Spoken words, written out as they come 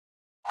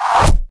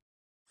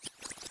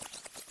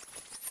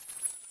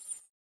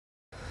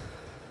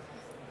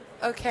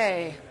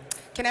Okay.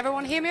 Can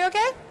everyone hear me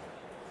okay?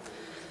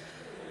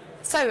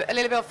 So, a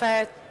little bit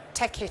of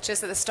tech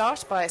hitches at the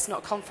start, but it's not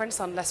a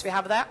conference unless we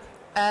have that.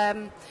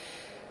 I'm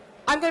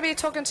going to be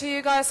talking to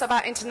you guys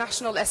about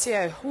international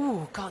SEO.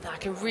 Ooh, God, I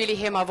can really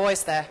hear my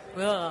voice there.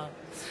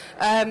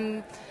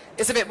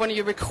 It's a bit when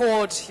you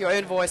record your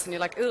own voice and you're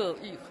like, ugh.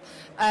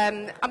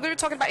 I'm going to be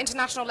talking about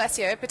international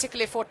SEO,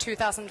 particularly for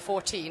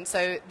 2014.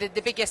 So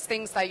the biggest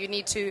things that you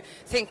need to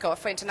think of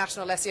for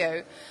international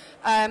SEO.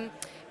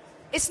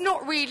 It's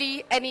not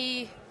really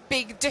any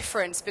big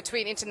difference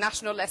between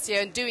international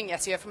SEO and doing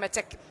SEO from a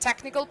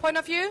technical point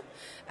of view,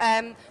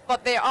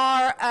 but there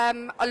are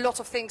a lot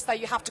of things that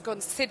you have to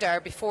consider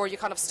before you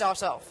kind of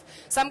start off.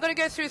 So I'm going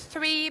to go through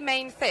three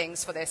main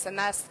things for this, and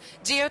that's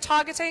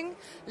geo-targeting,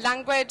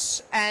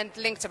 language, and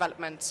link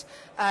development,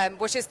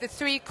 which is the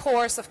three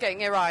cores of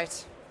getting it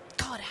right.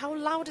 God, how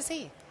loud is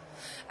he?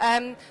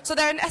 So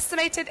there are an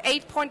estimated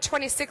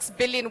 8.26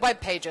 billion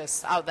web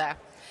pages out there.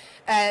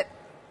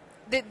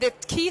 The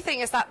key thing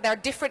is that there are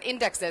different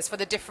indexes for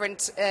the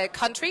different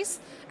countries,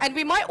 and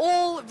we might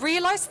all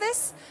realize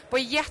this,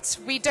 but yet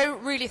we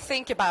don't really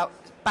think about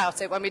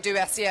it when we do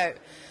SEO.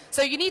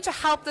 So you need to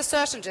help the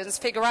search engines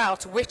figure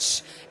out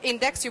which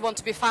index you want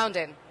to be found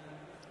in.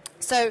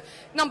 So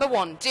number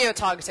one,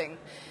 geo-targeting.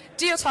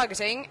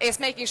 Geo-targeting is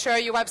making sure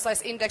your website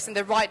is indexed in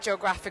the right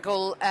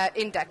geographical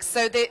index.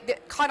 So the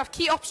kind of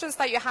key options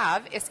that you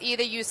have is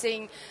either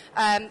using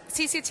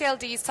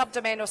ccTLD,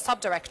 subdomain, or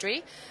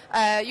subdirectory,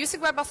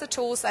 using webmaster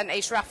tools, and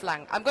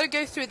hreflang. I'm going to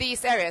go through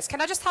these areas. Can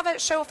I just have a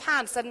show of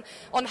hands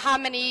on how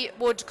many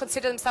would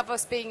consider themselves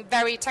as being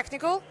very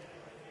technical?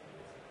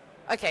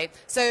 Okay,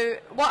 so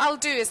what I'll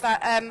do is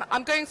that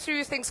I'm going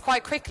through things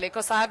quite quickly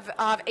because I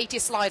have 80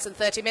 slides in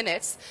 30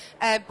 minutes,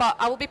 but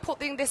I will be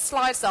putting these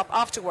slides up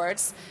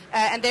afterwards,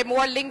 and there are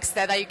more links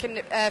there that you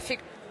can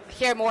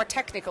hear more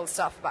technical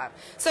stuff about.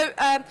 So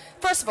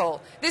first of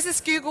all, this is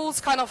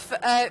Google's kind of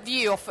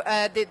view of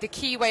the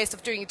key ways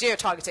of doing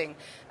geo-targeting.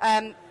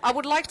 I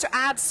would like to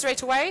add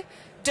straight away,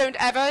 don't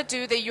ever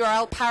do the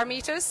URL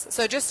parameters,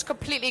 so just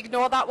completely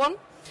ignore that one.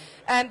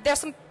 There's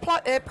some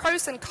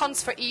pros and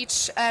cons for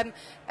each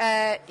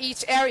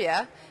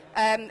area.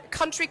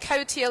 Country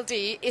code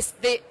TLD is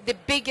the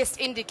biggest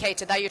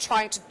indicator that you're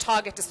trying to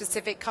target a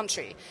specific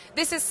country.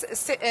 This is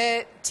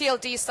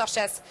TLD such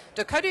as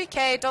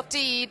 .co.uk,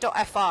 .de,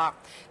 .fr.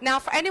 Now,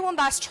 for anyone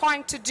that's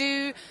trying to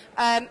do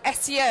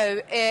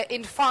SEO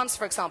in France,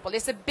 for example,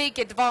 it's a big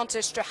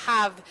advantage to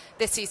have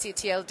the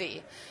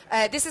ccTLD.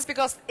 This is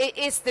because it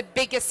is the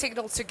biggest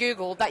signal to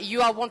Google that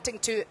you are wanting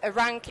to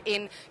rank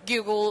in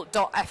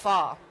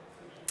Google.fr.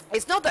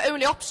 It's not the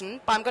only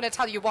option, but I'm going to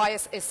tell you why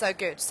it's so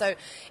good. So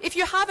if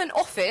you have an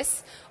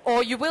office,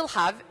 or you will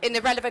have, in a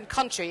relevant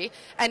country,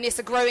 and it's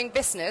a growing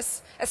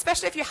business,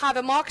 especially if you have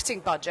a marketing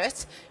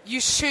budget,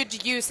 you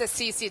should use a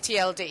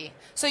ccTLD.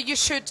 So you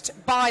should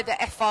buy the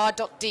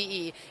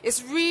fr.de.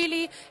 It's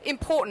really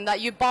important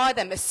that you buy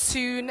them as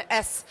soon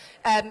as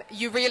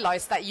you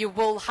realize that you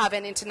will have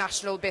an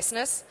international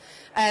business.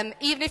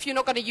 Even if you're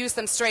not going to use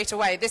them straight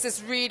away, this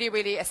is really,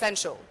 really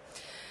essential.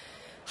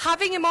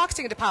 Having a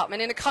marketing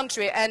department in a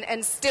country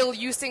and still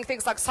using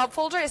things like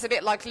subfolder is a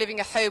bit like living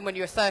at home when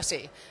you're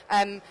 30.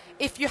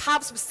 If you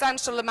have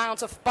substantial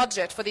amounts of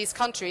budget for these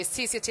countries,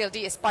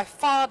 ccTLD is by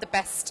far the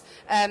best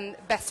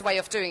way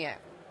of doing it.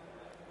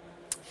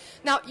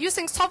 Now,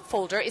 using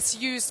subfolder is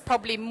used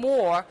probably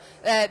more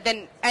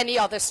than any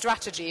other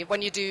strategy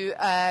when you do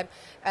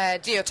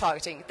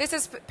geo-targeting. This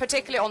is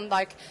particularly on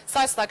like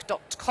sites like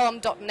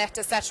 .com, .net,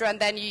 etc., and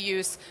then you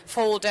use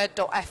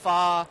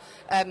folder.fr,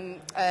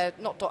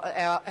 not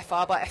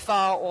 .fr, but fr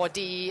or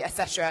de,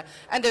 etc.,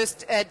 and there's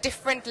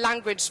different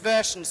language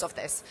versions of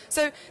this.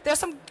 So there are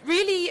some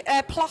really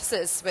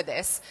pluses with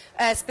this,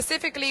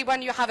 specifically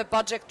when you have a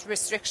budget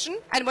restriction,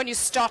 and when you're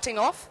starting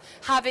off,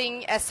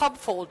 having a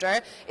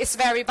subfolder is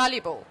very valuable.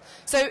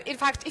 So in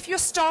fact, if you're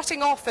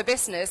starting off a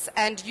business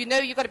and you know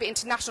you've got to be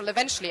international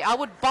eventually, I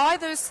would buy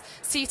those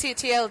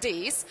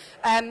ccTLDs,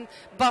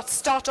 but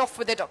start off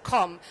with the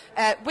 .com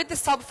with the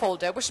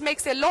subfolder, which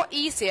makes it a lot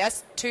easier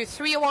to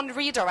 301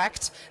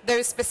 redirect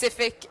those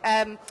specific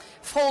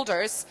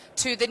folders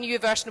to the new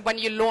version when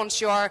you launch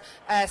your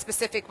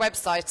specific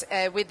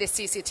website with the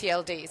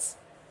ccTLDs.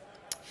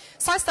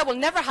 Sites that will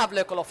never have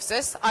local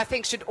offices, I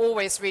think, should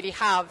always really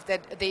have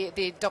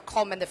the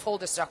 .com and the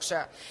folder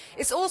structure.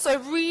 It's also a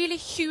really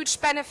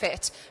huge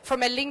benefit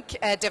from a link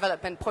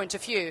development point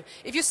of view.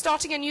 If you're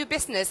starting a new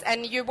business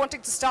and you're wanting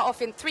to start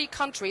off in 3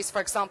 countries,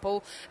 for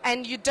example,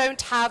 and you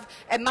don't have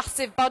a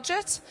massive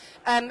budget,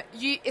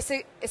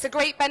 it's a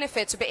great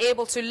benefit to be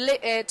able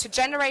to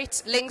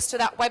generate links to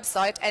that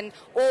website and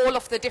all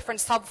of the different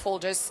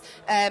subfolders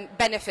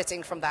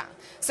benefiting from that.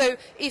 So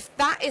if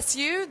that is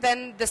you,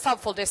 then the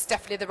subfolder is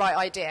definitely the right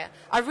idea.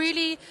 I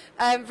really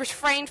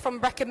refrain from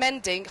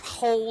recommending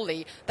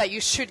wholly that you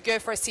should go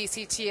for a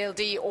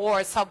ccTLD or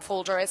a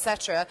subfolder,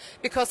 etc.,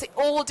 because it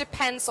all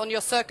depends on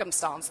your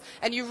circumstance,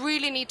 and you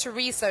really need to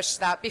research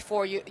that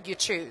before you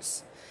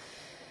choose.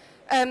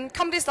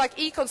 Companies like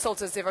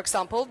e-consultancy, for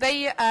example,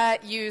 they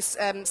use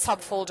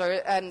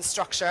subfolder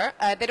structure.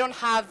 They don't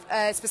have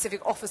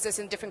specific offices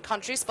in different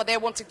countries, but they're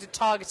wanting to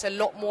target a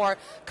lot more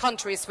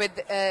countries with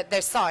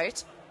their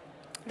site.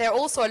 There are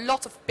also a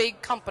lot of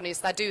big companies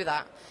that do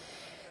that.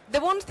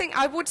 The one thing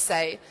I would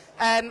say,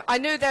 I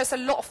know there's a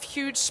lot of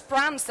huge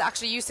brands that are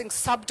actually using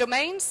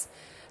subdomains.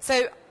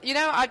 So, you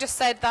know, I just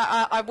said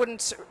that I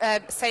wouldn't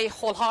say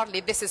wholeheartedly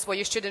this is what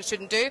you should and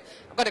shouldn't do.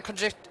 I'm going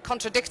to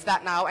contradict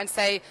that now and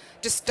say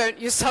just don't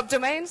use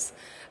subdomains.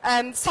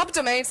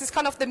 Subdomains is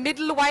kind of the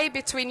middle way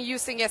between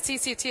using a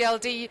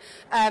ccTLD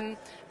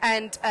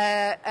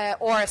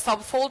or a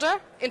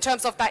subfolder, in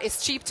terms of that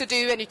it's cheap to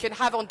do and you can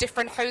have on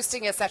different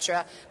hosting,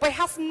 etc. But it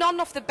has none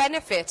of the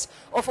benefit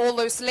of all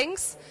those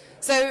links.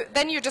 So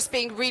then you're just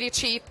being really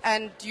cheap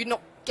and you're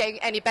not getting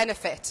any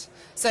benefit.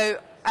 So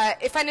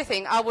if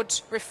anything, I would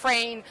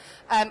refrain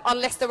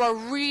unless there are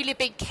a really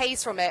big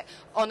case from it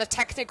on a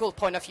technical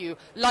point of view.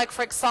 Like,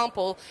 for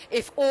example,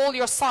 if all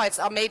your sites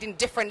are made in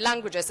different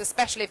languages,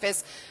 especially if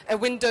it's a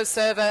Windows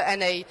server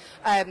and a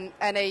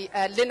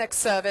Linux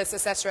service,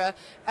 etc.,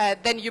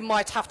 then you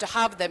might have to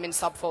have them in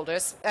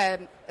subfolders,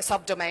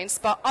 subdomains.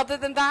 But other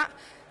than that,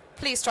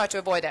 please try to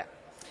avoid it.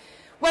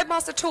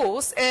 Webmaster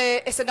Tools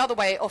is another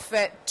way of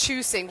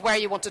choosing where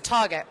you want to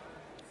target.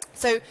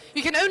 So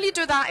you can only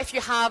do that if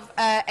you have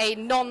a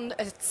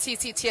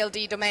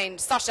non-ccTLD domain,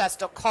 such as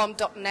 .com,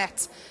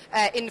 .net,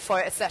 info,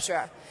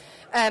 etc.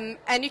 And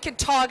you can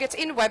target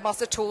in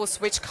Webmaster Tools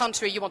which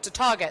country you want to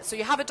target. So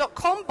you have a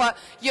 .com, but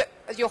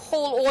your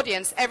whole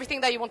audience,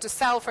 everything that you want to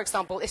sell, for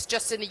example, is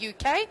just in the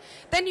UK.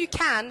 Then you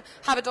can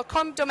have a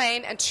 .com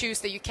domain and choose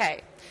the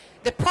UK.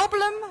 The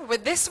problem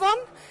with this one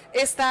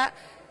is that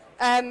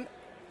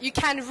you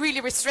can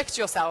really restrict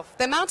yourself.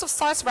 The amount of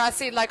sites where I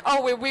see like,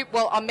 oh,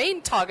 well, our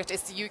main target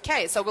is the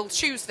UK, so we'll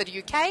choose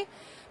the UK.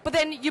 But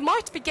then you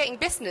might be getting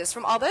business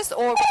from others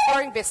or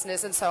acquiring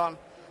business and so on.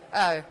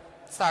 Oh,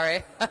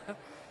 sorry.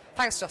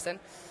 Thanks, Justin.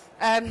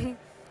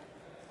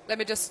 Let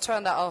me just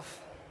turn that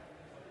off.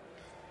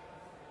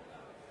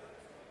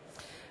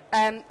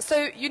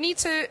 So you need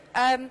to...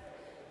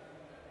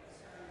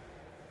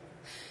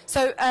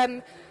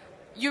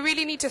 you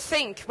really need to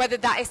think whether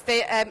that is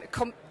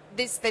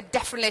the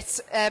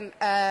definite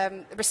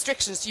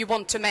restrictions you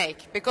want to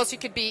make, because you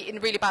could be in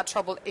really bad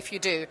trouble if you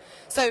do.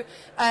 So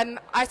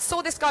I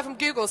saw this guy from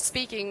Google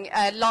speaking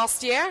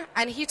last year,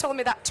 and he told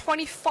me that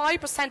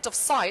 25% of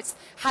sites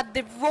had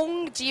the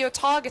wrong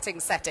geo-targeting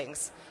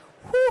settings.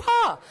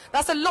 Hoo-ha!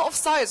 That's a lot of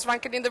sites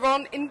ranking in the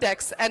wrong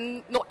index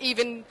and not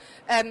even,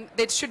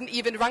 they shouldn't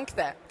even rank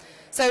there.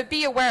 So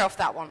be aware of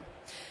that one.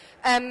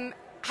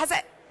 Has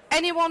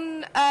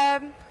anyone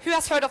who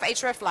has heard of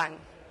hreflang?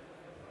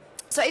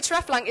 So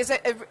hreflang is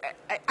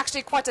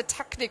actually quite a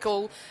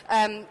technical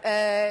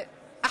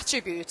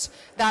attribute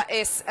that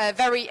is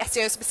very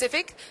SEO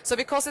specific. So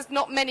because there's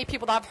not many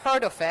people that have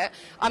heard of it,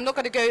 I'm not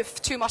going to go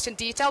too much in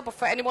detail, but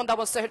for anyone that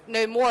wants to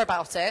know more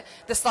about it,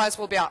 the slides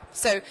will be up.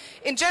 So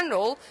in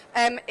general,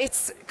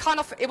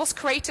 it was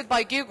created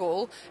by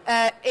Google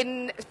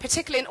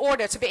particularly in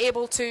order to be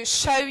able to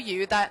show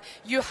you that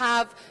you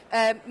have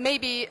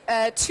maybe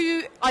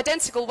two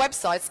identical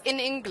websites in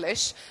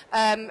English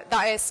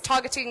that is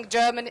targeting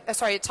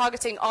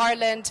targeting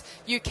Ireland,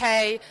 UK,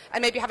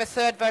 and maybe have a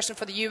third version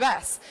for the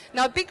US.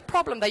 Now, a big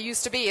problem that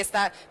used to be is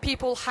that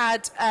people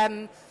had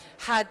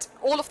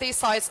all of these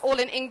sites all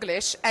in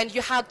English, and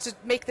you had to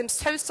make them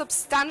so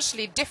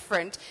substantially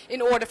different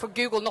in order for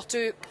Google not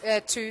to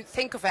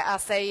think of it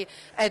as a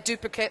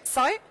duplicate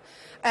site.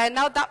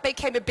 Now that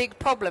became a big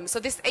problem. So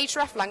this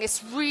hreflang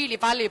is really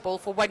valuable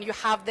for when you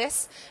have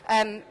this.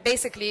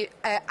 Basically,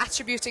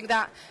 attributing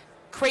that,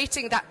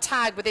 creating that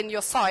tag within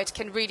your site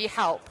can really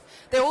help.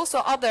 There are also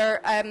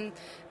other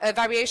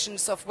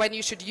variations of when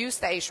you should use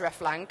the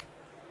hreflang.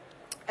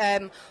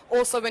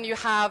 Also, when you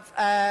have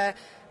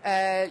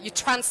you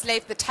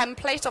translate the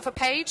template of a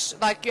page,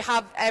 like you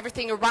have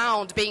everything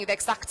around being the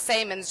exact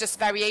same and it's just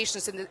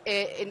variations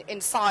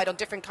inside on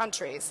different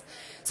countries.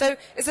 So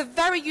it's a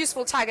very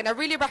useful tag, and I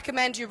really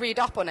recommend you read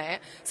up on it.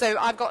 So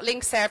I've got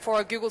links here for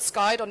a Google's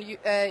guide on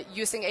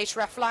using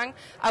hreflang.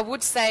 I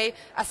would say,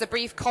 as a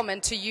brief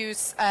comment, to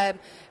use,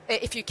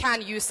 if you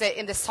can, use it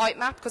in the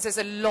sitemap, because it's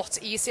a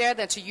lot easier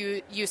than to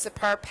use it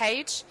per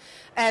page.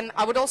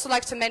 I would also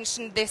like to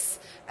mention this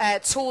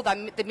tool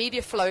that the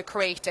MediaFlow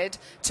created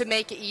to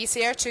make it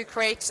easier to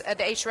create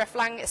the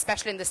hreflang,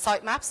 especially in the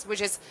sitemaps,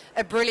 which is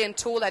a brilliant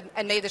tool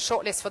and made the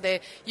shortlist for the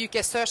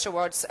UK Search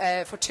Awards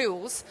for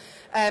tools.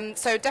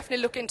 So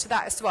definitely look into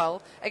that as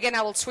well. Again,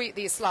 I will tweet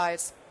these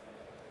slides.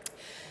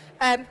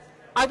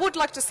 I would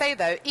like to say,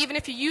 though, even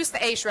if you use the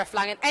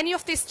hreflang in any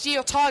of these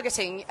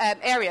geo-targeting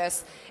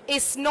areas,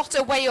 it's not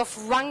a way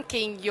of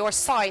ranking your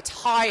site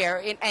higher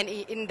in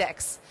any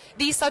index.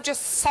 These are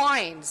just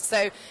signs.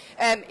 So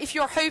if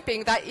you're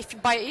hoping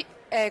that by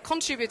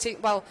contributing,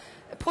 well,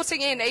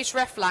 putting in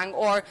hreflang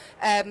or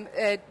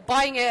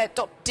buying a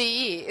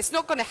 .de, it's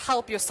not going to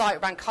help your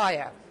site rank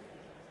higher.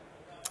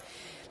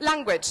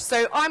 Language.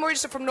 So I'm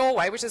originally from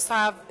Norway, which is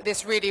have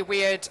this really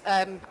weird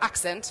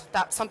accent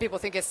that some people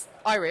think is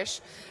Irish.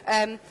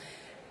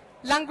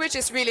 Language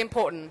is really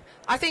important.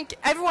 I think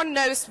everyone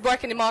knows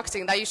working in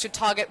marketing that you should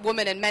target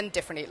women and men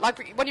differently.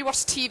 Like when you watch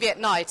TV at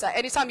night,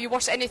 anytime you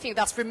watch anything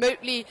that's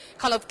remotely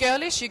kind of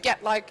girlish, you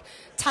get like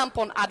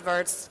tampon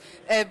adverts,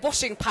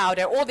 washing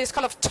powder, all these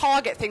kind of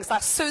target things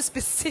that's so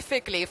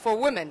specifically for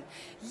women.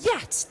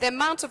 Yet, the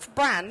amount of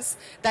brands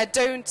that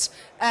don't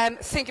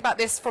think about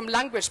this from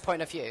language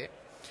point of view.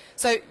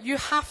 So you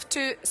have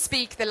to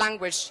speak the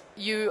language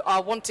you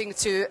are wanting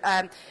to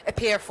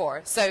appear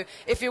for. So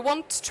if you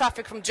want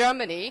traffic from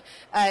Germany,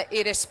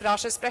 it is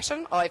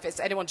Sprachesprechen, or if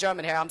it's anyone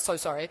German here, I'm so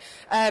sorry.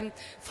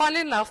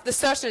 Funnily enough, the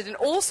search engine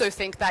also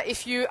think that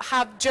if you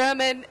have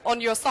German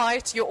on your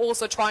site, you're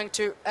also trying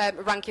to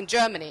rank in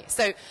Germany.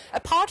 So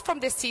apart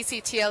from this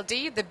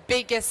CCTLD, the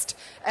biggest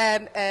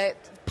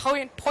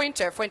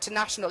pointer for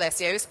international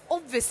SEO is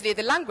obviously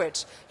the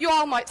language. You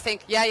all might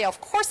think, yeah,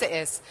 of course it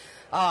is.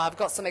 I've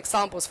got some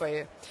examples for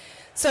you.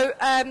 So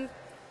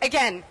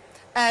again,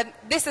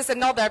 this is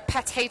another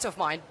pet hate of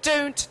mine.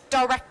 Don't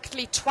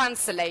directly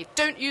translate.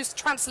 Don't use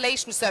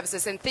translation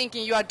services in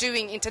thinking you are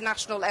doing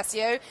international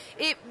SEO.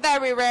 It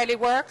very rarely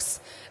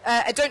works.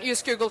 And don't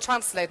use Google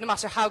Translate, no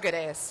matter how good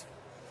it is.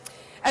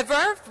 At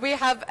Verve, we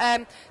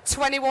have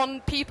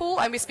 21 people,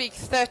 and we speak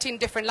 13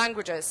 different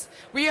languages.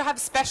 We have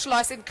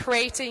specialized in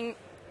creating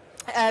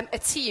a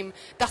team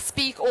that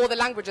speak all the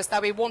languages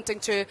that we're wanting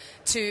to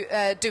do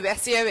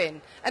SEO in.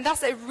 And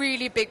that's a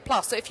really big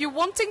plus. So if you're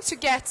wanting to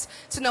get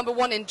to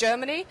 #1 in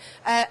Germany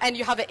and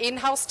you have an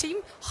in-house team,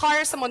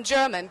 hire someone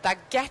German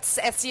that gets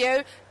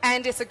SEO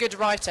and is a good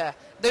writer.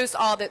 Those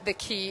are the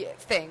key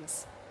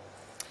things.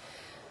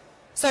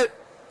 So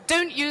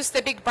don't use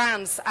the big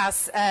brands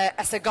as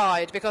a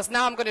guide, because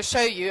now I'm going to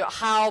show you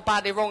how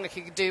badly wrong it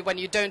can do when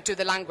you don't do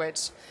the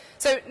language.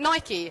 So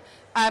Nike.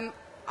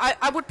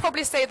 I would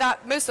probably say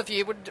that most of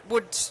you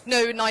would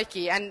know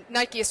Nike, and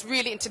Nike is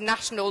really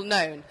international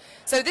known.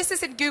 So this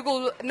is in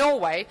Google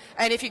Norway,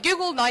 and if you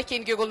Google Nike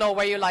in Google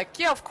Norway, you're like,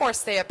 yeah, of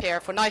course they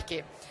appear for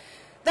Nike.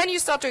 Then you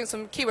start doing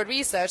some keyword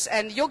research,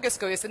 and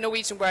joggesko is the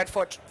Norwegian word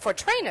for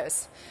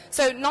trainers.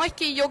 So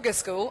Nike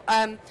joggesko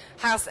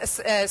has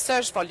a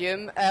search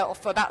volume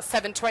of about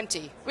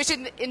 720, which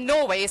in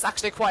Norway is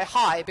actually quite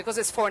high, because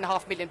it's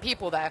 4.5 million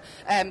people there.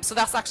 So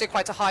that's actually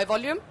quite a high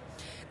volume.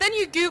 Then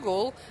you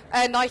Google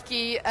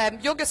Nike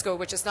joggesko,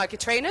 which is Nike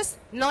trainers.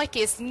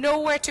 Nike is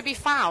nowhere to be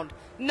found.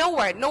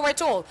 Nowhere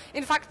at all.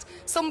 In fact,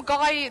 some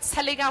guy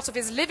selling out of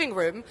his living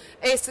room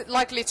is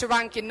likely to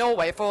rank in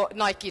Norway for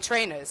Nike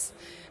trainers.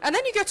 And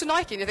then you go to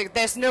Nike and you think,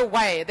 there's no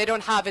way they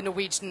don't have a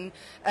Norwegian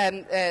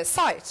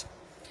site.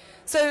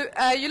 So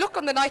you look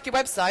on the Nike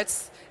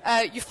websites,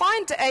 you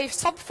find a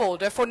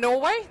subfolder for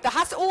Norway that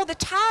has all the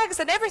tags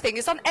and everything.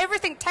 It's on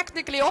everything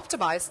technically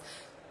optimized.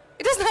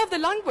 It doesn't have the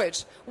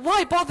language.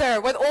 Why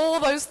bother with all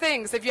those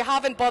things if you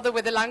haven't bothered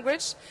with the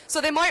language? So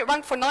they might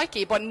rank for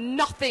Nike, but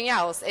nothing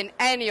else in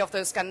any of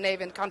those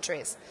Scandinavian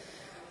countries.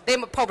 They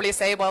would probably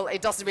say, well,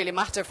 it doesn't really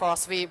matter for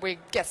us. We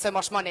get so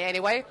much money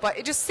anyway. But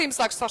it just seems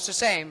like such a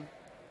shame.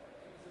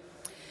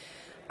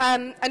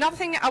 Another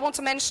thing I want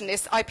to mention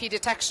is IP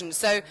detection.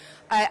 So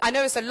I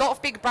know there's a lot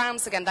of big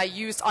brands, again, that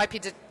use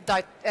IP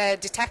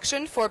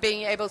detection for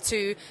being able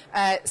to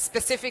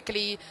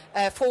specifically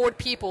forward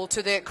people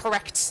to the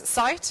correct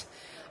site.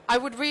 I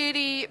would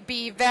really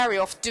be wary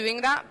of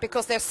doing that,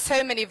 because there's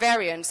so many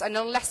variants, and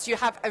unless you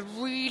have a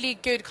really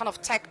good kind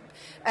of tech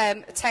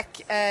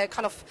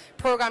kind of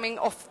programming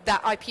of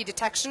that IP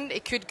detection,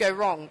 it could go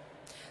wrong.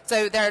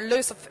 So there are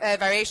loads of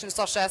variations,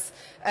 such as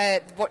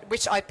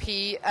which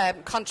IP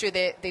country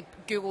the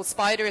Google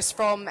Spider is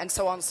from, and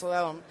so on and so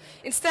on.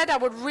 Instead, I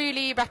would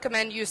really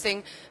recommend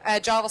using a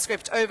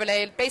JavaScript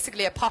overlay,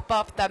 basically a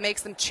pop-up that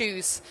makes them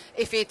choose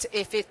if it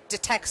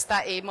detects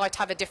that it might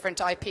have a different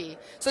IP.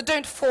 So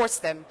don't force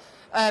them.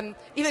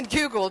 Even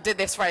Google did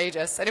this for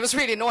ages, and it was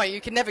really annoying.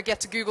 You can never get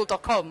to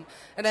google.com,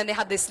 and then they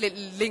had this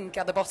little link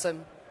at the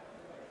bottom.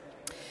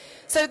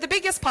 So the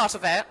biggest part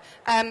of it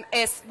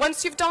is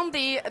once you've done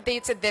the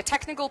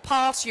technical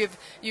part,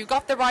 you've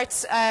got the right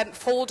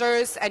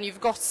folders, and you've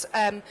got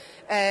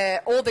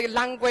all the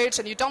language,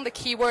 and you've done the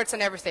keywords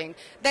and everything,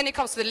 then it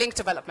comes to the link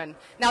development.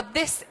 Now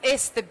this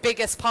is the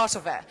biggest part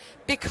of it,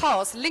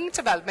 because link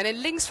development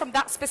and links from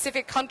that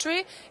specific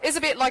country is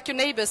a bit like your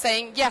neighbor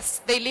saying,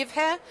 yes, they live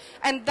here,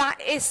 and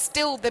that is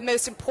still the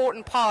most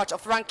important part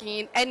of ranking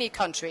in any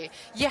country.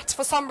 Yet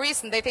for some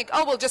reason they think,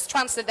 oh, we'll just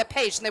translate the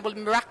page and they will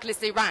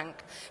miraculously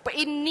rank. But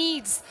it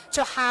needs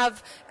to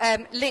have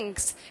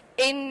links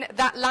in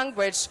that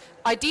language,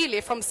 ideally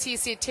from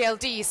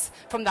CCTLDs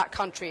from that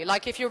country.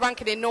 Like if you're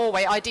ranking in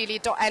Norway, ideally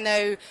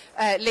 .no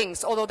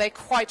links, although they're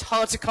quite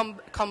hard to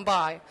come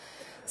by.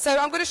 So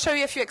I'm going to show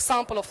you a few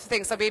examples of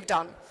things that we've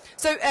done.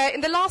 So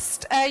in the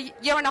last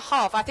year and a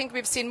half, I think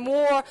we've seen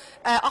more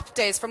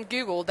updates from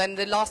Google than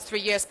the last 3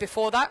 years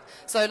before that.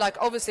 So like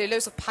obviously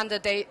loads of panda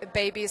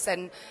babies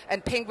and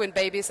penguin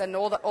babies and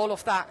all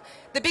of that.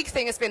 The big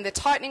thing has been the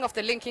tightening of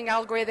the linking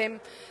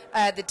algorithm,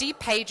 the deep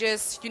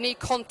pages, unique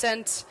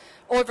content,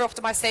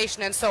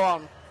 over-optimization and so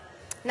on.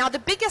 Now the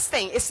biggest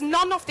thing is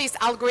none of these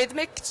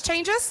algorithmic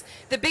changes.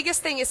 The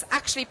biggest thing is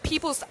actually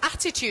people's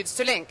attitudes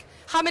to link.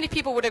 How many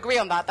people would agree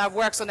on that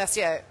works on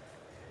SEO?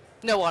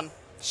 No one.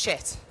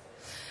 Shit.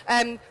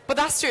 But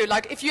that's true.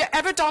 Like if you've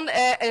ever done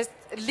a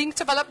link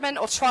development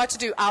or tried to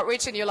do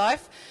outreach in your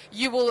life,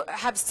 you will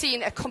have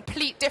seen a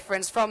complete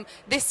difference from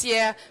this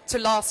year to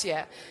last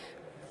year.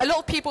 A lot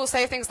of people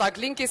say things like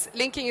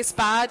linking is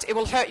bad, it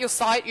will hurt your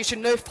site, you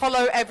should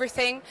follow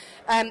everything,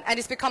 and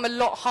it's become a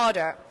lot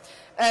harder.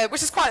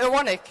 Which is quite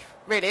ironic,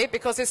 really,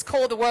 because it's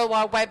called the World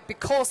Wide Web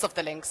because of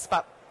the links.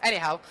 But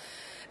anyhow,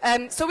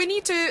 so we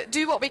need to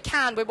do what we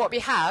can with what we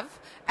have,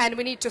 and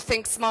we need to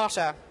think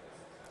smarter.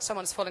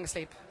 Someone's falling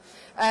asleep.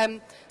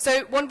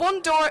 So when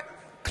one door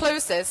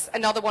closes,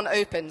 another one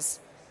opens.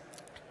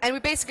 And we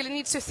basically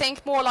need to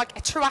think more like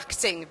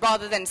attracting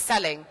rather than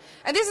selling.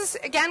 And this is,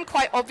 again,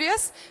 quite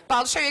obvious, but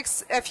I'll show you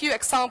a few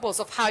examples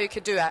of how you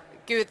could do that.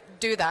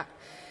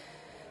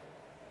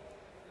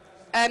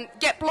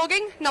 Get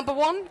blogging, number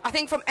one. I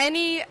think from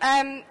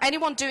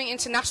anyone doing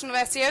international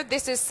SEO,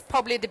 this is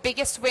probably the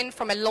biggest win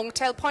from a long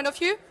tail point of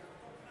view.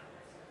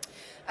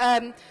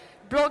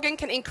 Blogging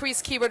can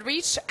increase keyword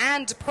reach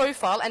and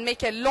profile and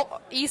make it a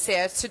lot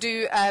easier to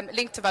do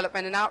link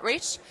development and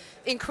outreach,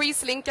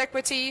 increase link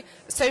equity,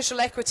 social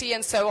equity,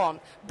 and so on.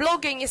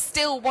 Blogging is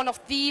still one of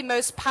the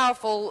most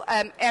powerful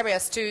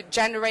areas to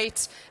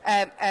generate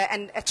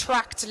and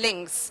attract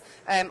links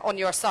on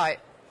your site.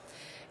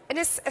 And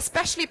it's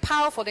especially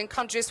powerful in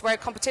countries where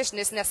competition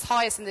isn't as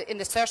high as in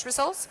the search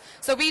results.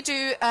 So we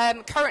do,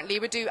 currently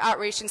we do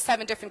outreach in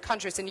 7 different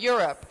countries in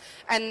Europe.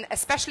 And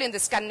especially in the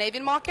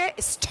Scandinavian market,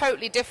 it's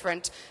totally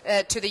different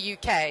to the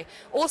UK.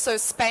 Also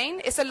Spain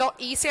is a lot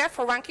easier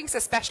for rankings,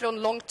 especially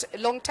on long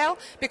tail,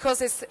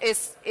 because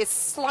it's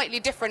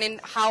slightly different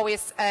in how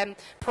it's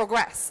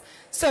progress.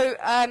 So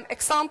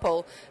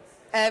example,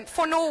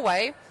 for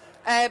Norway,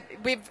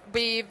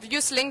 we've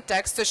used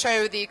LinkDex to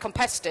show the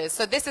competitors.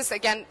 So this is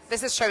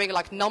showing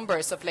like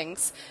numbers of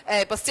links,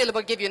 but still it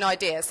will give you an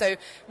idea. So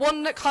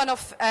one kind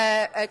of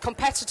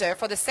competitor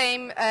for the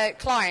same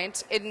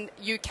client in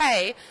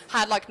UK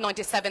had like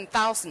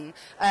 97,000,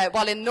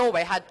 while in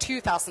Norway had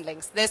 2,000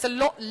 links. There's a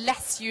lot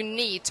less you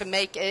need to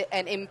make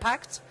an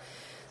impact.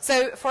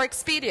 So for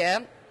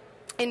Expedia,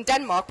 in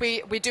Denmark,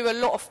 we do a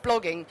lot of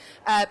blogging,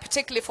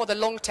 particularly for the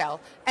long tail.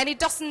 And you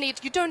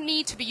don't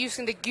need to be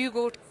using the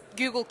Google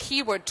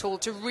keyword tool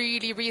to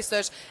really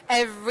research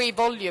every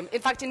volume.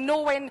 In fact, in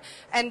Norway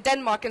and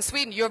Denmark and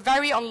Sweden, you're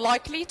very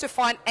unlikely to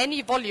find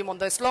any volume on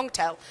those long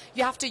tail.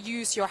 You have to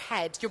use your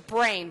head, your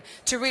brain,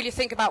 to really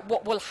think about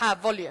what will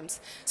have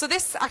volumes. So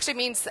this actually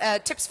means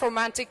tips for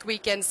romantic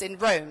weekends in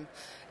Rome.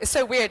 It's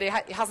so weird, it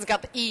hasn't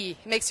got the E.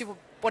 It makes you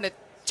want to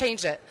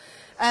change it.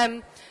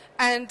 And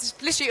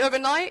literally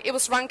overnight, it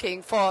was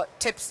ranking for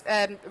tips,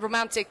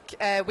 romantic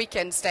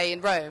weekend stay in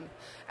Rome.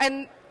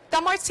 And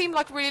that might seem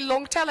like really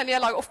long tail, and you're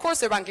like, of course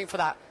they're ranking for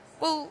that.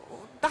 Well,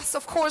 that's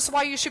of course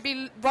why you should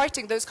be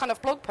writing those kind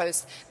of blog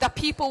posts that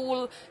people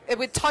will,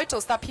 with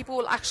titles that people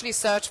will actually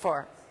search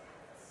for.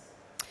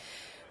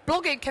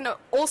 Blogging can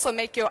also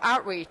make your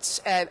outreach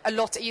a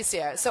lot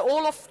easier. So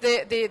all of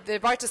the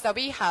writers that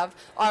we have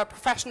are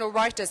professional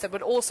writers that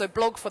would also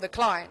blog for the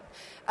client.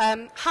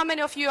 How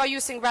many of you are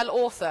using Rel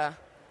Author?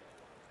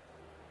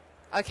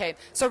 Okay,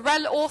 so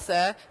Rel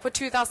Author for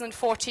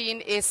 2014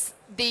 is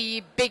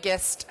the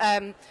biggest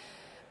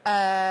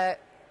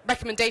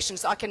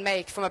recommendations I can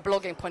make from a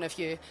blogging point of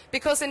view.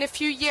 Because in a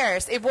few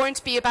years, it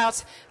won't be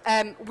about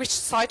which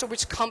site or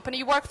which company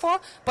you work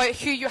for, but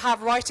who you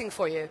have writing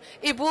for you.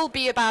 It will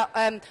be about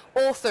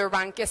author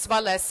rank as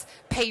well as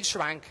page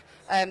rank.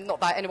 Not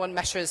that anyone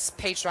measures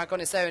page rank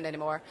on its own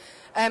anymore.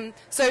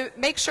 So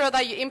make sure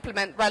that you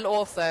implement Rel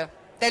Author.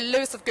 There are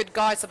loads of good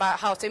guides about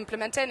how to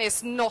implement it, and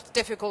it's not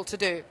difficult to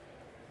do.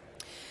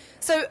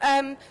 So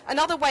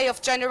another way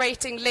of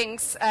generating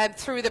links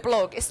through the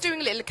blog is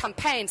doing little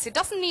campaigns. It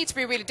doesn't need to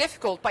be really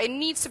difficult, but it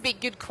needs to be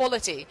good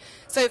quality.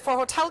 So for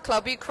Hotel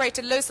Club, we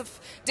created loads of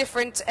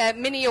different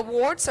mini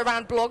awards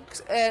around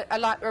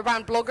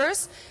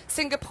bloggers.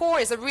 Singapore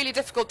is a really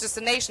difficult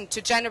destination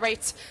to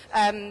generate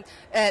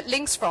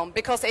links from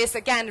because it's,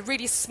 again,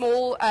 really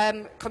small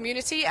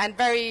community and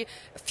very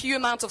few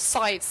amount of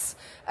sites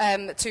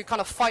to kind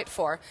of fight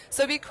for.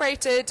 So we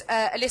created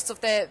a list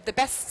of the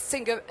best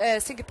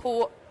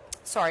Singapore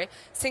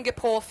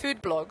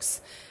food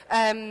blogs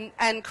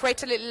and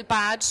create a little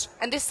badge.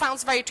 And this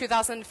sounds very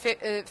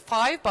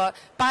 2005, but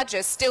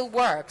badges still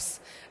works.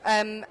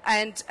 And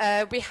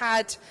we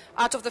had,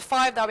 out of the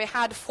 5 that we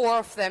had, 4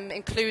 of them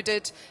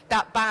included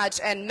that badge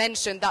and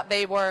mentioned that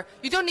they were,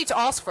 you don't need to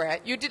ask for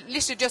it. You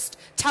literally just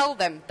tell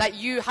them that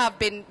you have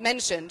been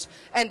mentioned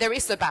and there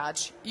is a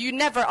badge. You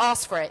never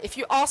ask for it. If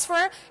you ask for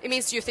it, it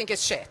means you think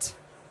it's shit.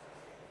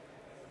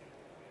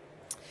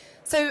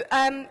 So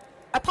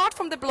apart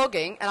from the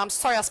blogging, and I'm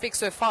sorry I speak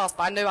so fast,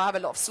 but I know I have a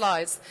lot of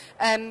slides,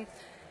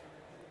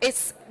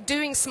 it's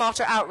doing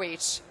smarter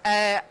outreach.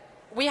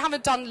 We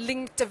haven't done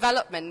link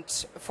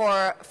development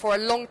for a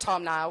long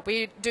time now.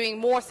 We're doing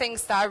more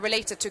things that are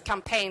related to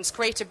campaigns,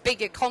 create a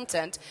bigger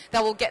content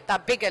that will get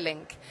that bigger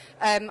link.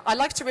 I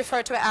like to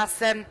refer to it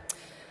as,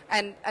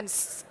 and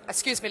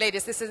excuse me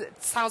ladies, it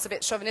sounds a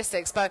bit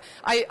chauvinistic, but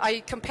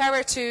I compare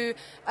it to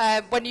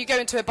when you go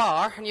into a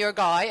bar and you're a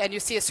guy and you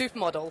see a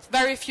supermodel.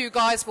 Very few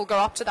guys will go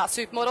up to that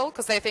supermodel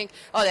because they think,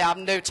 oh, they have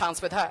no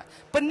chance with her.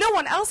 But no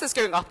one else is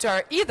going up to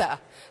her either.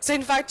 So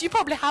in fact, you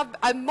probably have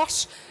a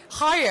much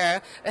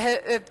higher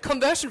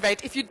conversion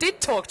rate if you did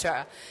talk to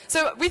her.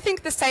 So we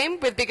think the same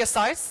with bigger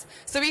sites.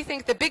 So we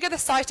think the bigger the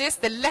site is,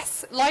 the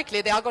less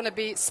likely they are going to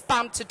be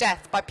spammed to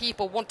death by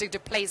people wanting to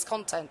place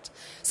content.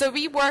 So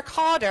we work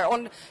harder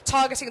on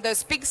targeting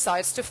those big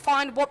sites to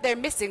find what they're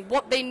missing,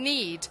 what they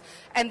need,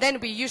 and then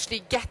we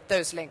usually get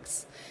those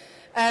links.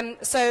 I'm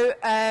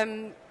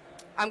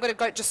going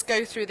to just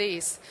go through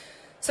these.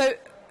 So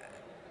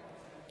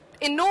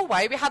in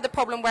Norway, we had the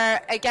problem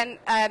where, again,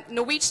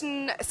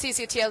 Norwegian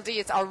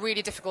CCTLDs are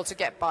really difficult to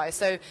get by.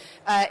 So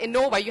in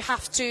Norway, you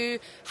have to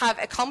have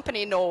a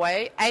company in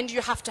Norway, and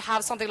you have to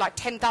have something like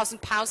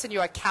 £10,000 in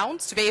your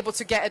account to be able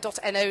to get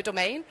a .no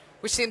domain,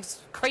 which seems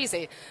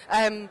crazy.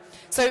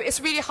 So it's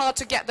really hard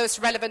to get those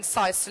relevant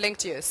sites to link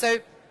to you. So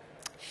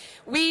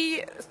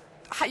we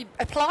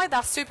applied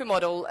that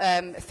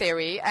supermodel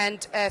theory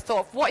and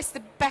thought, what is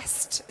the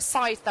best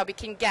site that we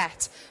can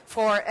get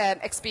for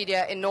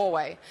Expedia in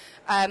Norway?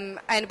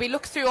 And we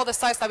looked through all the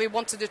sites that we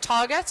wanted to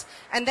target,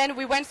 and then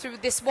we went through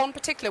this one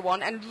particular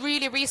one and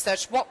really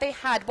researched what they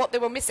had, what they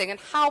were missing, and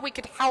how we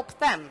could help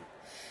them.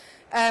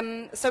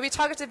 So we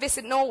targeted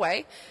Visit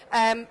Norway.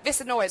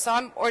 Visit Norway, so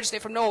I'm originally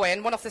from Norway,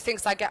 and one of the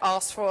things I get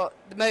asked for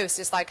the most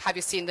is like, have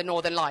you seen the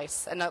Northern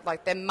Lights? And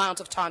like the amount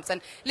of times. And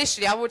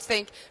literally, I would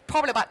think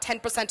probably about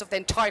 10% of the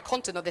entire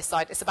content of this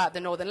site is about the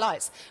Northern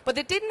Lights. But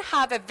they didn't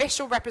have a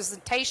visual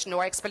representation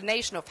or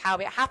explanation of how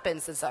it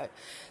happens and so.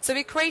 So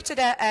we created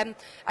a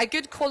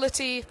good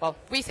quality, well,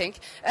 we think,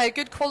 a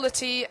good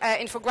quality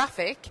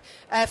infographic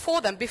for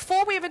them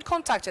before we even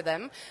contacted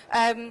them.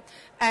 And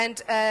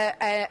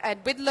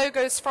with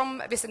logos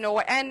from Visit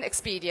Norway and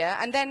Expedia,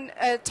 and then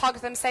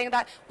target them saying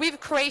that we've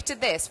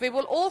created this. We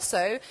will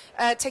also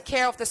take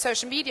care of the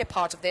social media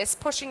part of this,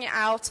 pushing it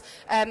out,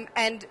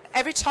 and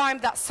every time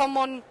that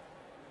someone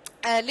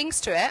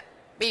links to it,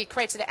 we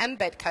created an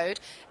embed code.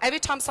 Every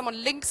time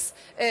someone links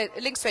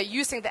to it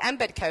using the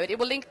embed code, it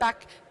will link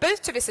back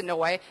both to Visit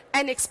Norway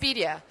and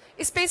Expedia.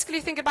 It's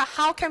basically thinking about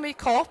how can we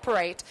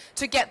cooperate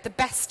to get the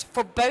best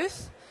for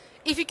both.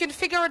 If you can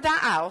figure that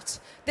out,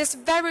 there's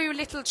very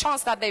little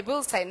chance that they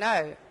will say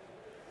no.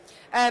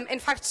 In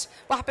fact,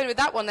 what happened with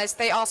that one is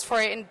they asked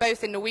for it in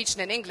both in Norwegian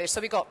and English,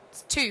 so we got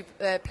two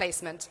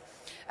placements.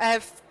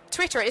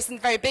 Twitter isn't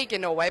very big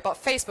in Norway, but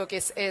Facebook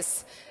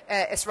is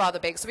rather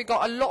big. So we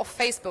got a lot of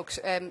Facebook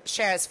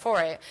shares for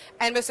it.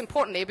 And most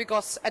importantly, we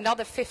got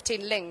another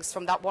 15 links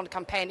from that one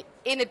campaign,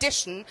 in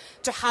addition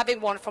to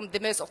having one from the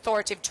most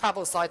authoritative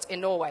travel sites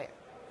in Norway.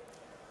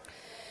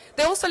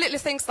 There are also little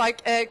things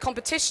like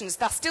competitions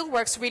that still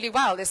works really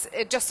well. It's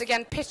just,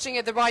 again, pitching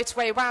it the right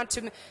way around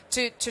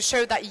to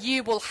show that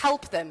you will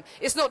help them.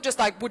 It's not just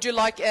like, would you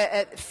like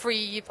a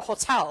free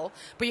hotel?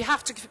 But you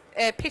have to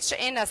pitch it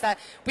in as that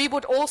we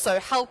would also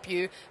help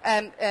you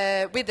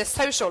with the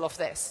social of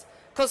this.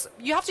 Because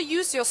you have to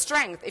use your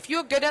strength. If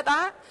you're good at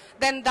that,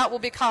 then that will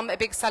become a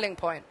big selling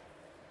point.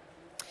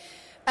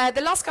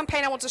 The last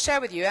campaign I want to share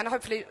with you, and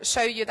hopefully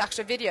show you the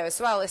actual video as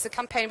well, is a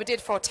campaign we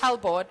did for hotel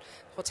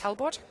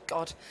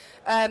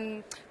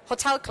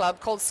club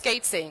called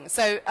Skate Seeing.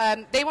 So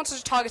they wanted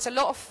to target a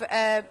lot of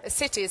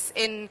cities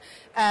in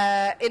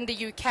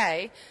the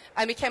UK,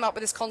 and we came up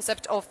with this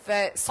concept of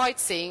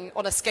sightseeing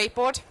on a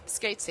skateboard.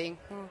 Skate seeing,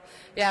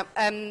 yeah.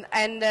 And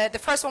the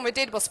first one we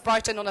did was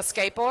Brighton on a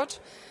skateboard.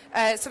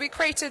 So we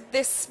created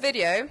this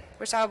video,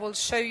 which I will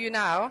show you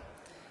now,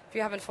 if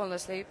you haven't fallen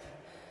asleep.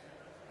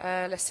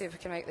 Let's see if we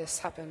can make this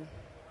happen.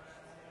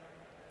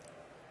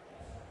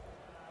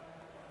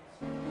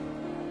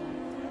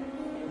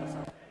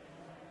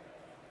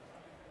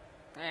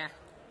 Yeah.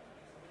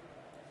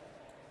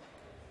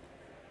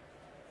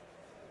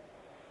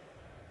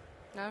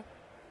 No?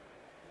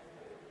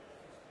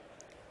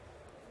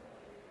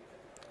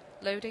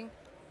 Loading?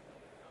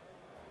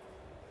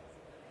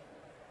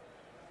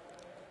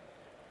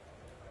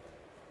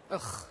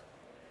 Ugh.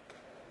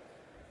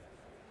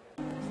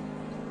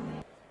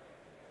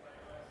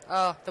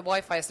 Oh, the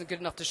Wi-Fi isn't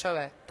good enough to show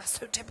it. That's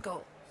so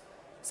typical.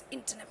 It's an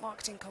internet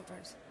marketing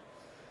conference.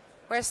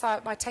 Where's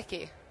my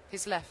techie?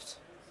 He's left.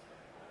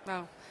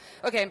 No.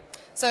 Okay,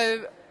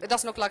 so it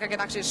doesn't look like I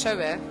can actually show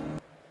it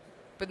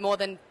with more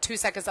than 2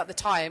 seconds at the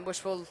time,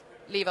 which will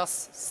leave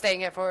us staying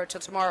here for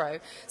till tomorrow.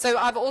 So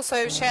I've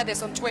also shared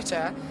this on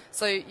Twitter,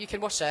 so you can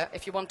watch it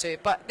if you want to.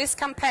 But this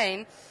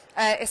campaign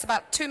is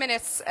about 2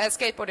 minutes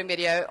skateboarding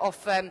video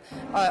of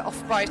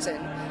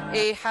Brighton.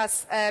 It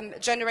has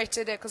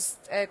generated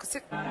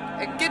a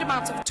a good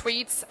amount of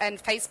tweets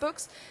and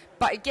Facebooks.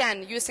 But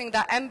again, using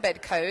that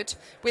embed code,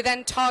 we're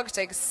then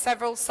targeting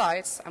several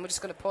sites, and we're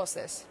just going to pause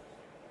this.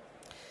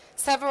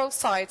 Several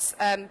sites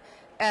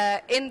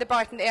in the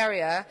Brighton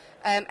area,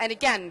 and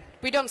again,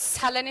 we don't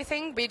sell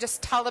anything, we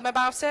just tell them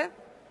about it.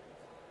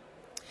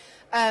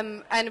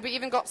 And we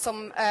even got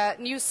some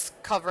news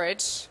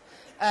coverage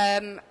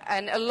and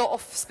a lot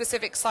of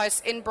specific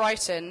sites in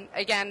Brighton,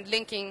 again,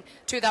 linking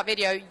to that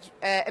video,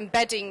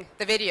 embedding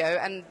the video,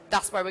 and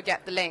that's where we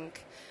get the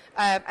link.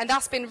 And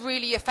that's been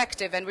really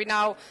effective, and we're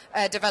now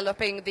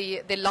developing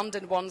the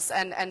London ones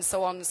and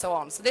so on and so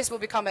on. So this will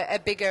become a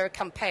bigger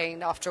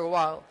campaign after a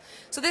while.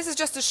 So this is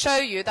just to show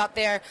you that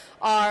there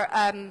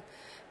are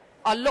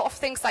a lot of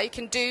things that you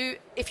can do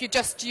if you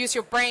just use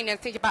your brain and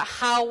think about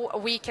how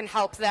we can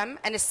help them,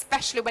 and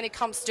especially when it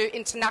comes to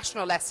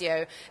international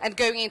SEO and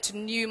going into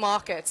new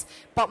markets.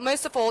 But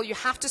most of all, you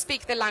have to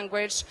speak the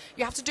language,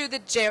 you have to do the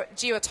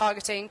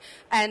geo-targeting,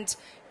 and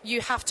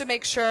you have to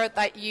make sure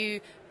that you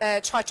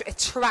try to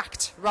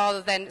attract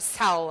rather than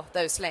sell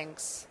those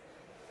links.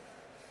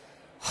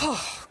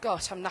 Oh,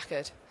 God, I'm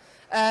knackered.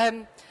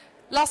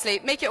 Lastly,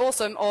 make it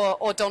awesome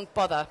or don't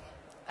bother.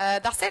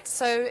 That's it.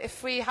 So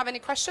if we have any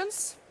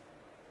questions,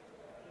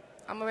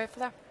 I'm away for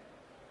that.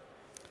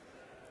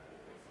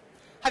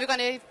 Have you got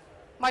any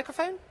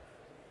microphone?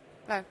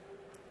 No.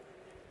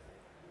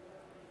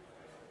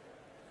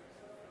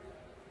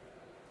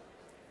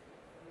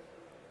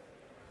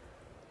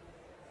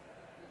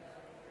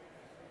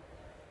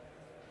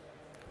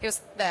 He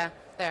was there.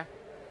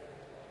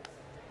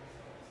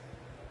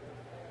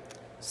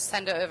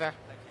 Send it over.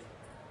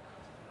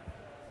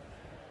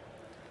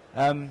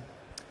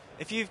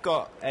 If you've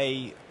got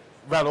a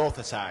rel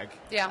author tag,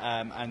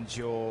 yeah. And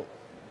you're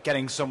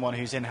getting someone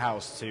who's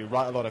in-house to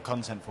write a lot of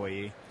content for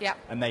you, yeah.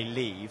 and they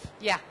leave,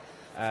 yeah.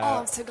 Oh,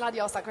 I'm so glad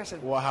you asked that question.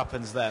 What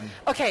happens then?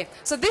 Okay,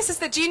 so this is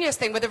the genius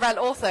thing with the rel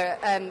author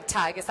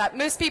tag, is that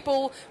most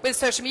people with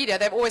social media,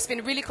 they've always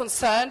been really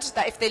concerned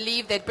that if they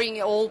leave, they'd bring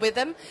it all with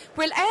them.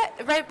 Well,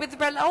 with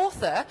rel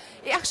author,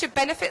 it actually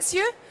benefits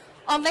you,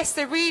 unless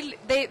they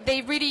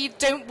really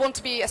don't want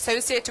to be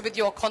associated with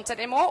your content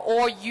anymore,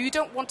 or you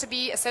don't want to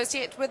be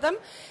associated with them.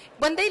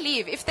 When they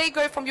leave, if they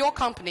go from your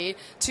company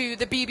to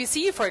the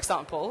BBC, for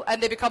example,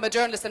 and they become a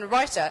journalist and a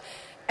writer,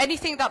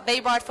 anything that they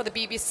write for the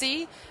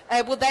BBC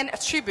will then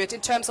attribute,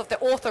 in terms of the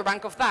author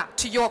rank of that,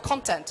 to your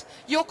content.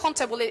 Your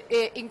content will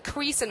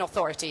increase in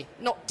authority,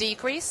 not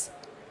decrease.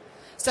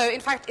 So,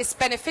 in fact, it's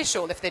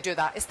beneficial if they do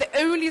that. It's the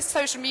only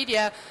social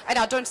media, and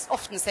I don't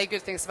often say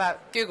good things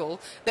about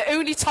Google, the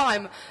only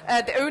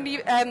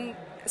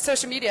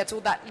social media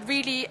tool that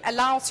really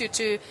allows you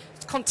to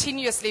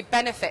continuously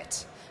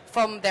benefit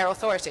from their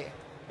authority.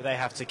 But they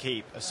have to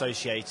keep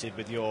associated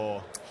with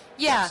your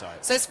website.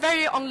 website. So it's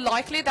very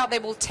unlikely that they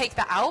will take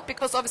that out,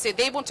 because obviously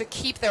they want to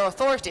keep their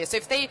authority. So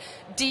if they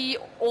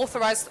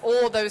de-authorize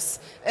all those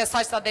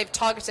sites that they've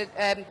targeted,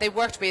 they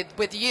worked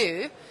with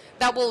you,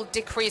 that will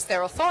decrease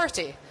their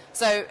authority.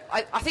 So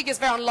I think it's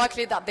very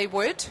unlikely that they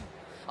would,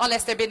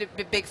 unless there'd been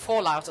a big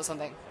fallout or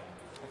something.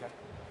 Okay.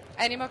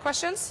 Any more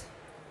questions?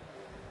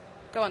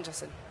 Go on,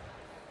 Justin.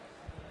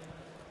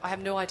 I have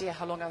no idea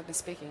how long I've been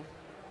speaking.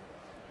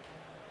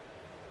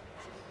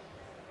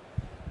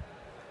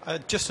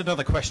 Just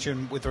another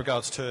question with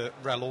regards to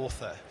rel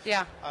author.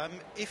 Yeah.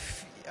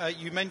 If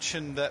you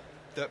mentioned that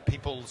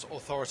people's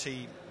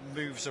authority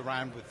moves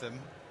around with them,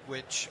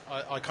 which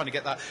I kind of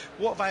get that.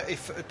 What about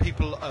if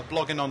people are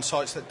blogging on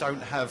sites that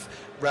don't have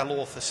rel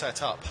author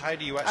set up? How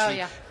do you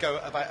actually go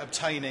about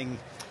obtaining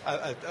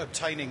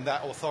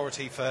that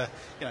authority for,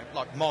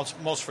 like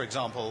Moz, for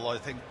example, I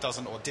think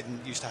doesn't or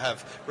didn't used to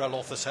have rel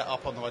author set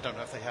up, although I don't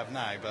know if they have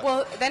now. But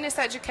well, then it's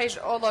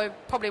education, although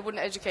probably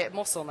wouldn't educate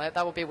Moz on it,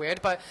 that would be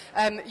weird, but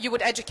you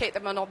would educate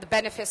them on all the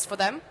benefits for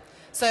them.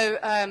 So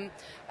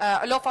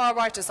a lot of our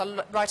writers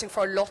are writing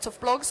for a lot of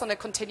blogs on a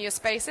continuous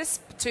basis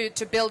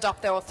to build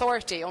up their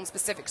authority on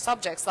specific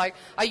subjects. Like,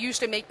 I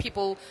usually make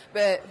people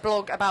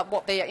blog about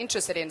what they are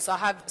interested in. So I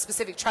have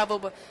specific travel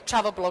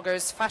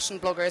bloggers,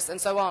 fashion bloggers,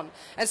 and so on.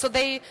 And so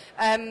they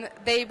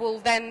will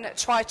then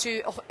try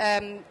to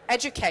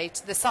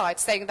educate the site,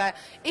 saying that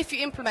if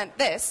you implement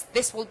this,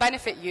 this will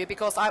benefit you,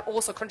 because I'm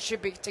also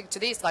contributing to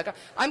this. Like,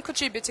 I'm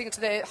contributing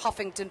to the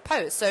Huffington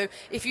Post. So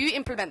if you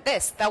implement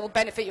this, that will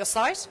benefit your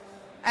site.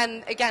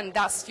 And again,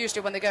 that's usually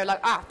when they go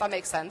like, that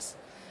makes sense.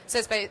 So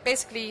it's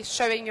basically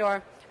showing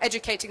you're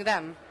educating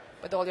them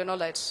with all your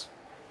knowledge.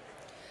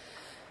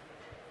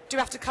 Do we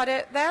have to cut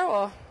it there,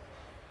 or?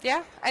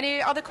 Yeah?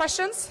 Any other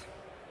questions?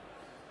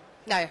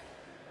 No.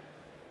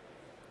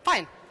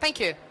 Fine.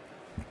 Thank you.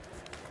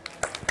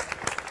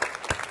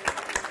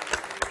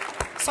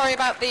 Sorry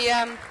about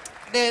the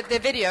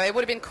video. It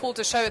would have been cool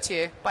to show it to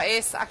you, but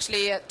it's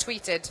actually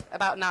tweeted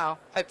about now,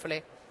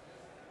 hopefully.